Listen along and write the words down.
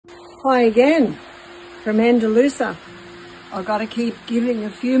Hi again from Andalusia. I've got to keep giving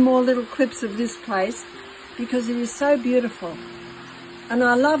a few more little clips of this place because it is so beautiful. And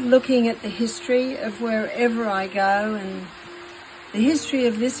I love looking at the history of wherever I go, and the history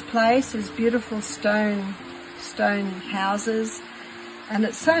of this place is beautiful stone houses. And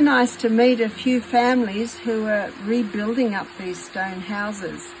it's so nice to meet a few families who are rebuilding up these stone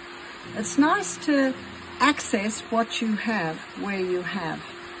houses. It's nice to access what you have where you have.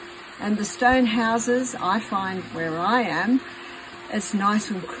 And the stone houses, I find where I am, it's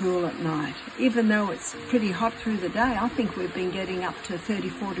nice and cool at night. Even though it's pretty hot through the day, I think we've been getting up to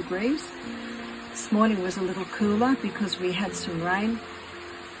 34 degrees. This morning was a little cooler because we had some rain.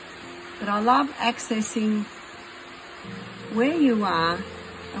 But I love accessing where you are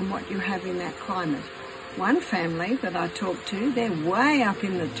and what you have in that climate. One family that I talked to, they're way up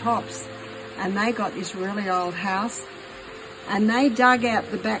in the tops, and they got this really old house, and they dug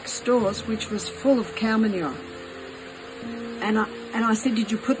out the back stores, which was full of cow manure. And I said,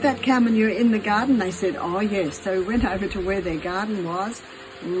 did you put that cow manure in the garden? They said, oh yes. So we went over to where their garden was,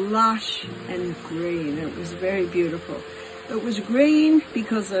 lush and green. It was very beautiful. It was green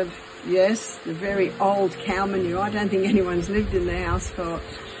because of, yes, the very old cow manure. I don't think anyone's lived in the house for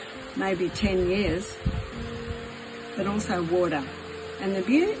maybe 10 years, but also water. And the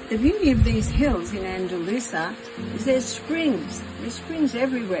beauty of these hills in Andalusia is there's springs. There's springs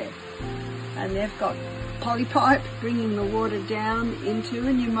everywhere. And they've got polypipe bringing the water down into,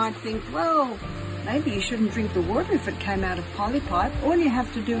 and you might think, well, maybe you shouldn't drink the water if it came out of polypipe. All you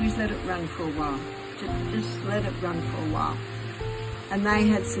have to do is let it run for a while. Just let it run for a while. And they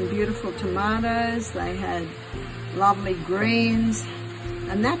had some beautiful tomatoes. They had lovely greens.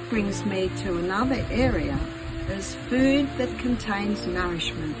 And that brings me to another area. There's food that contains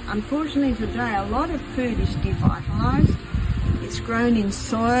nourishment. Unfortunately today, a lot of food is devitalized. It's grown in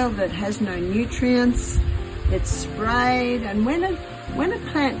soil that has no nutrients. It's sprayed, and when a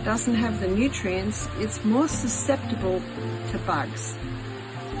plant doesn't have the nutrients, it's more susceptible to bugs.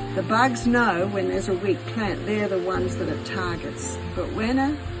 The bugs know when there's a weak plant, they're the ones that it targets. But when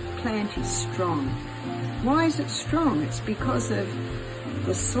a plant is strong, why is it strong? It's because of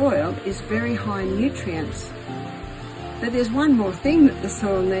the soil is very high in nutrients. But there's one more thing that the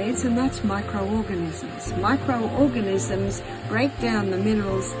soil needs, and that's microorganisms. Microorganisms break down the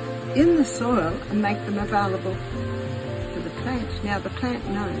minerals in the soil and make them available for the plant. Now the plant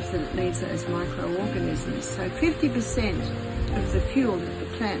knows that it needs those microorganisms. So 50% of the fuel that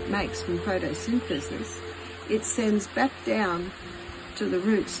the plant makes from photosynthesis, it sends back down to the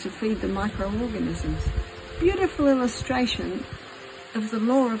roots to feed the microorganisms. Beautiful illustration of the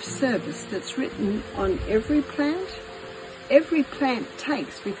law of service that's written on every plant. Every plant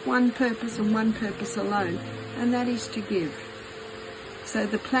takes with one purpose and one purpose alone, and that is to give. So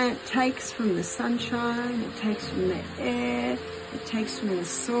the plant takes from the sunshine, it takes from the air, it takes from the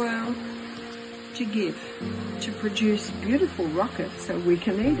soil to give, to produce beautiful rockets so we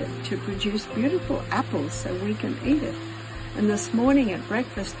can eat it, to produce beautiful apples so we can eat it. And this morning at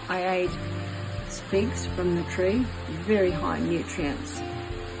breakfast I ate figs from the tree, very high in nutrients.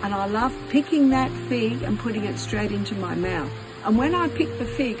 And I love picking that fig and putting it straight into my mouth. And when I pick the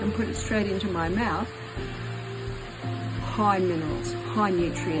fig and put it straight into my mouth, high minerals, high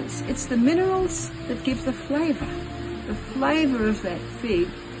nutrients. It's the minerals that give the flavour. The flavour of that fig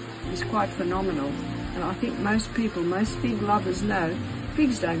is quite phenomenal. And I think most people, most fig lovers know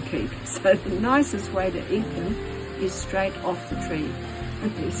figs don't keep. So the nicest way to eat them is straight off the tree.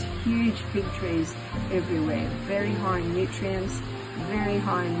 And there's huge fig trees everywhere, very high in nutrients, very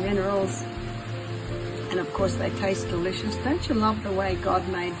high in minerals, and of course they taste delicious. Don't you love the way God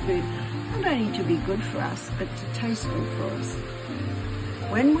made food not only to be good for us, but to taste good for us?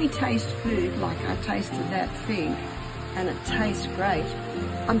 When we taste food, like I tasted that fig, and it tastes great,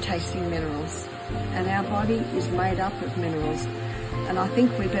 I'm tasting minerals. And our body is made up of minerals. And I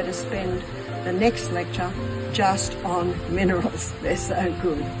think we better spend the next lecture just on minerals. They're so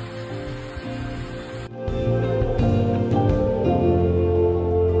good.